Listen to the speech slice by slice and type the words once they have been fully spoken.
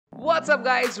What's up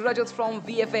guys, Rajat from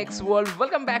VFX World.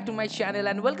 Welcome back to my channel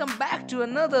and welcome back to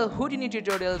another Houdini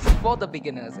tutorials for the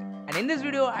beginners. And in this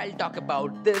video I'll talk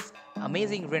about this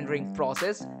amazing rendering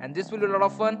process and this will be a lot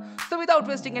of fun. So without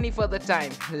wasting any further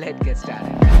time, let's get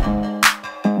started.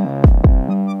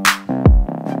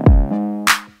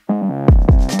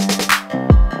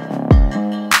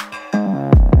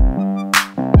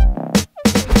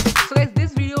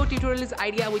 This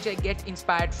idea which I get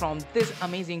inspired from this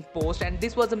amazing post, and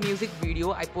this was a music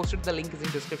video. I posted the link is in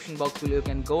description box below, you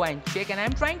can go and check, and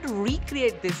I'm trying to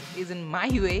recreate this is in my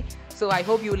way, so I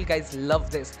hope you will guys love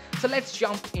this. So let's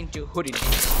jump into Houdini.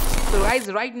 So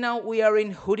guys, right now we are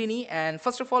in Houdini, and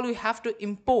first of all we have to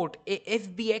import a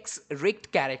FBX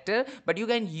rigged character, but you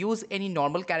can use any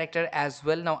normal character as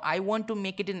well. Now I want to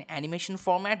make it in animation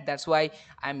format, that's why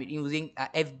I'm using a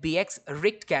FBX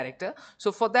rigged character.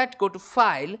 So for that, go to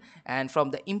file, and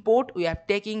from the import we are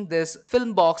taking this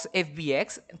film box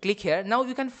FBX, click here. Now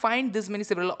you can find this many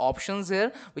several options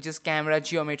here, which is camera,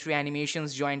 geometry,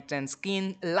 animations, joint and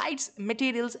skin, lights,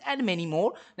 materials, and many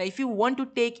more. Now if you want to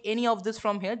take any of this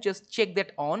from here, just check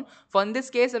that on. For in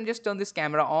this case, I'm just turn this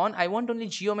camera on. I want only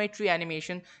geometry,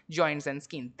 animation, joints and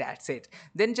skin, that's it.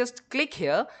 Then just click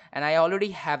here, and I already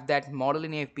have that model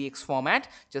in FBX format.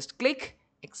 Just click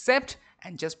accept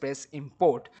and just press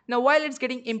import. Now while it's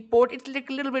getting import, it'll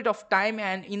take a little bit of time,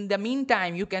 and in the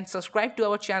meantime you can subscribe to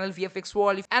our channel VFX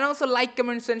World and also like,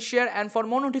 comments and share, and for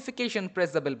more notification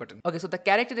press the bell button. Okay, so the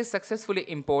character is successfully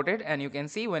imported, and you can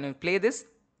see when you play this,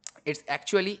 it's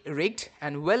actually rigged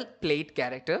and well played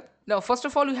character. Now first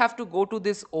of all you have to go to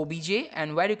this OBJ,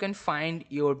 and where you can find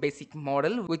your basic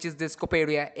model, which is this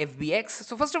Coperia FBX.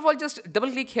 So first of all just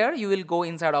double click here, you will go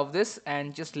inside of this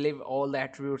and just leave all the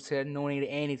attributes here, no need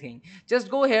anything. Just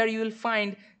go here, you will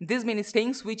find these many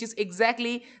things which is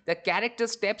exactly the character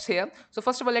steps here. So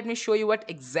first of all let me show you what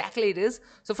exactly it is.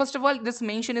 So first of all this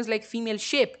mention is like female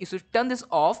shape. If you turn this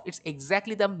off, it's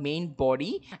exactly the main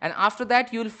body, and after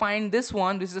that you will find this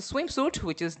one. This is a swimsuit,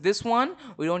 which is this one.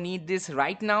 We don't need this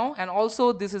right now. And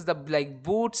also this is the like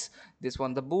boots, this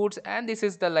one the boots, and this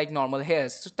is the like normal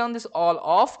hairs. So turn this all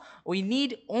off. We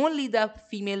need only the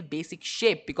female basic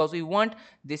shape because we want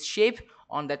this shape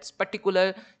on that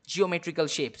particular geometrical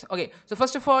shapes. Okay, so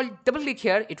first of all double click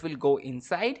here, it will go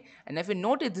inside, and if you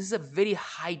notice this is a very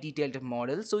high detailed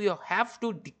model, so you have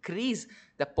to decrease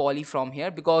the poly from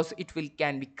here because it will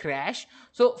can be crash.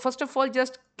 So first of all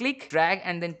just click, drag,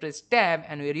 and then press tab,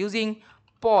 and we're using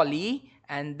poly,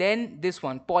 and then this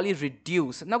one poly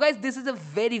reduce. Now guys, this is a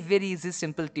very easy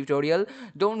simple tutorial,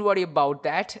 don't worry about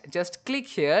that. Just click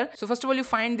here. So first of all you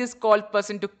find this called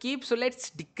percent to keep, so let's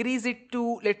decrease it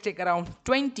to, let's take around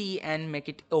 20 and make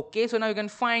it okay. So now you can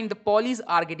find the polys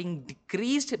are getting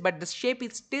decreased, but the shape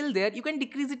is still there. You can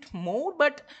decrease it more,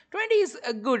 but 20 is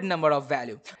a good number of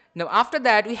value. Now after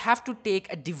that we have to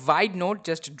take a divide node,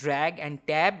 just drag and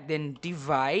tab, then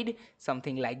divide,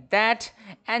 something like that,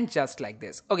 and just like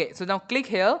this. Okay, so now click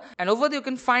here, and over there you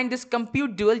can find this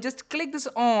compute dual. Just click this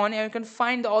on, and you can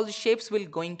find all the shapes will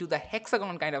going to the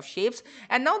hexagon kind of shapes.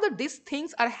 And now that these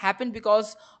things are happened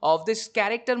because of this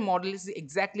character model is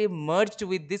exactly merged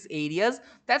with these areas,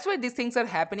 that's why these things are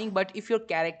happening. But if your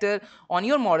character on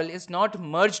your model is not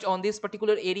merged on this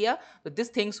particular area, so these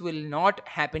things will not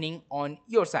happening on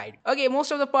your side. Okay,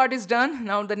 most of the part is done.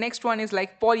 Now the next one is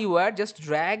like polyware. Just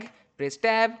drag, press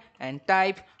tab, and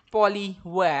type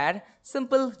polyware.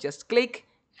 Simple, just click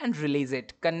and release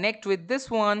it. Connect with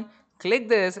this one, click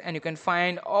this, and you can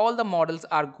find all the models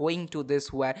are going to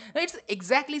this wire. Now it's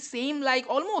exactly same like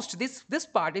almost this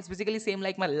part is basically same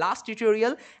like my last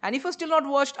tutorial. And if you still not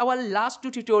watched our last two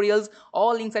tutorials,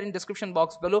 all links are in description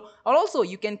box below, or also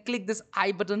you can click this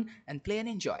I button and play and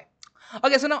enjoy.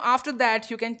 Okay, so now after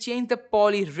that you can change the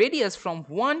poly radius from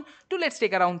 1 to, let's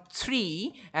take around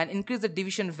 3, and increase the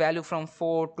division value from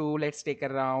 4 to, let's take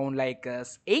around like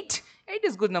 8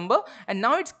 is good number. And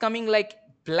now it's coming like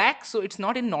black, so it's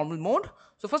not in normal mode.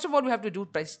 So first of all we have to do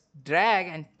press drag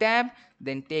and tab,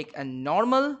 then take a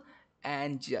normal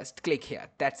and just click here.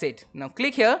 That's it. Now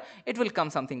click here, it will come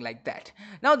something like that.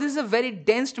 Now this is a very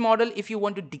dense model. If you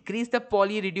want to decrease the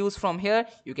poly reduce from here,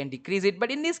 you can decrease it, but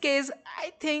in this case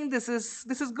I think this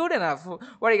is good enough.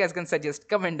 What you guys can suggest,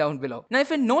 comment down below. Now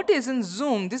if you notice in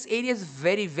zoom, this area is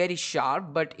very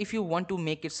sharp, but if you want to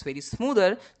make it very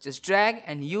smoother, just drag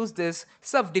and use this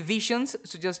subdivisions.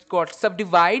 So just got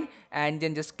subdivide, and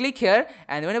then just click here,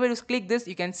 and whenever you click this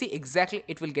you can see exactly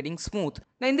it will getting smooth.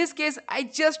 Now in this case I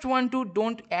just want to,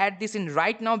 don't add this in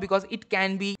right now because it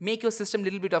can be make your system a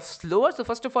little bit of slower. So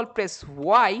first of all, press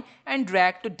Y and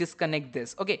drag to disconnect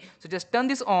this. Okay, so just turn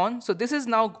this on. So this is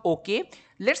now okay.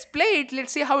 Let's play it.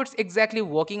 Let's see how it's exactly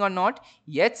working or not.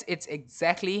 Yes, it's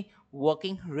exactly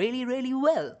working really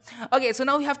well. Okay, so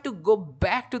now we have to go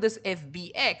back to this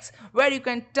FBX where you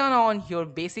can turn on your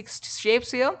basic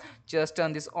shapes here. Just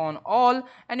turn this on all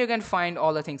and you can find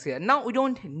all the things here. Now we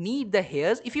don't need the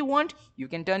hairs. If you want, you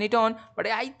can turn it on, but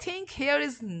I think hair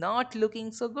is not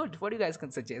looking so good. What do you guys can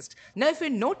suggest? Now if you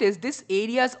notice, these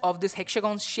areas of this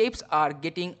hexagon shapes are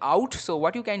getting out. So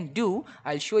what you can do,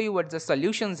 I'll show you what the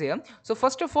solutions here. So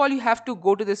first of all, you have to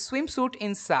go to the swimsuit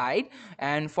inside,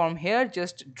 and from here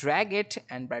just drag it,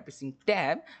 and by pressing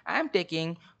tab I am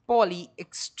taking poly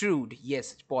extrude.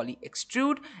 Yes, poly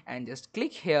extrude, and just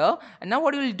click here. And now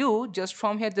what you will do, just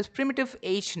from here this primitive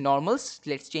H normals,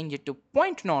 let's change it to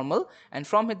point normal, and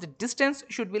from here the distance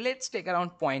should be, let's take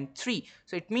around 0.3.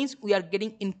 so it means we are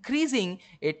getting increasing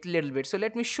it a little bit. So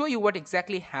let me show you what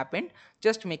exactly happened.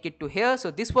 Just make it to here.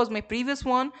 So this was my previous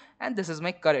one and this is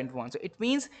my current one. So it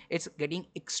means it's getting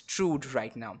extrude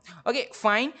right now. Okay,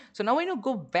 fine. So now when you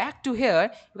go back to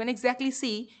here, you can exactly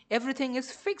see everything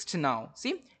is fixed now.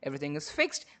 See, everything is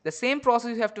fixed. The same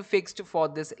process you have to fix for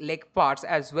this leg parts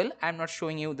as well. I'm not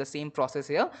showing you the same process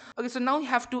here. Okay, so now you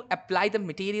have to apply the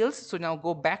materials. So now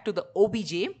go back to the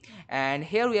OBJ, and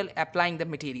here we are applying the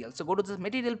material. So go to the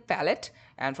material palette,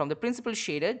 and from the principal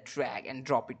shader, drag and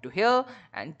drop it to here,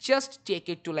 and just take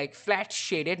it to like flat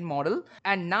shaded model.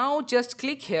 And now just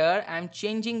click here. I'm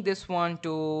changing this one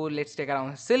to, let's take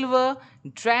around silver,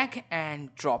 drag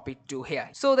and drop it to here.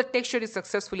 So the texture is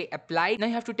successfully applied. Now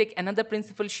you have to take another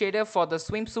principal shader for the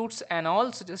swimsuits and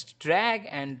also just drag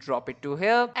and drop it to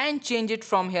here and change it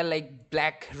from here like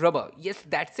black rubber. Yes,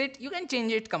 that's it. You can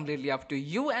change it completely up to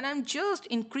you, and I'm just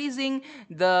increasing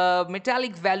the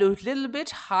metallic value a little bit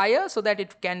higher so that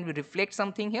it can reflect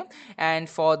something here. And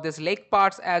for this leg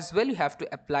parts as well, you have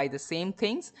to apply the same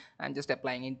things. I'm just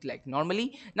applying it like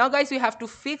normally. Now guys, you have to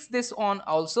fix this on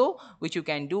also, which you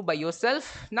can do by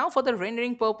yourself. Now for the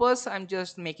rendering purpose, I'm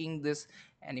just making this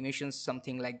animations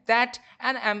something like that,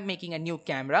 and I'm making a new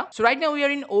camera. So right now we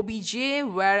are in OBJ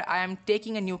where I am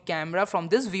taking a new camera from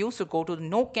this view. So go to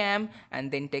no cam and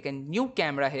then take a new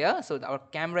camera here. So our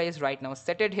camera is right now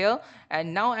set here,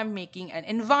 and now I'm making an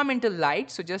environmental light.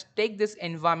 So just take this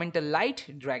environmental light,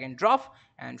 drag and drop,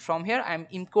 and from here I'm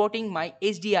importing my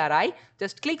HDRI.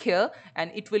 Just click here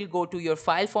and it will go to your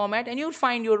file format and you'll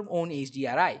find your own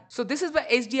HDRI. So this is my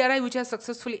HDRI which has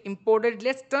successfully imported.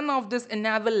 Let's turn off this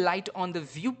enable light on the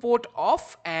viewport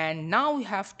off, and now we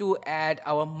have to add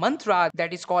our mantra,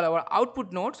 that is called our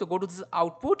output node. So go to this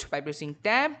output by pressing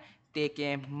tab, take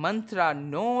a mantra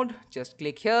node, just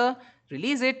click here,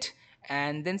 release it,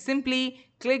 and then simply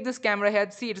click this camera here.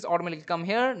 See, it is automatically come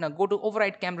here. Now go to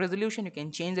override camera resolution. You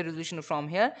can change the resolution from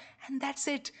here, and that's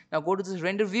it. Now go to this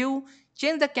render view,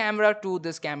 change the camera to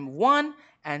this cam 1,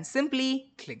 and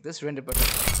simply click this render button.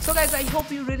 So guys, I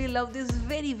hope you really love this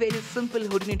very simple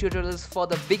Houdini tutorials for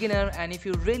the beginner, and if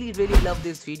you really love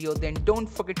this video, then don't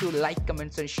forget to like,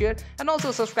 comments and share, and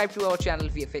also subscribe to our channel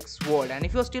VFX World. And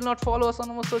if you're still not follow us on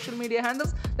our social media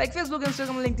handles like Facebook,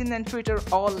 Instagram, LinkedIn and Twitter,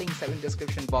 all links are in the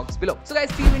description box below. So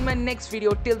guys, see you in my next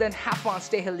video. Till then, have fun,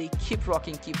 stay healthy, keep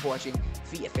rocking, keep watching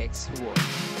VFX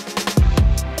World.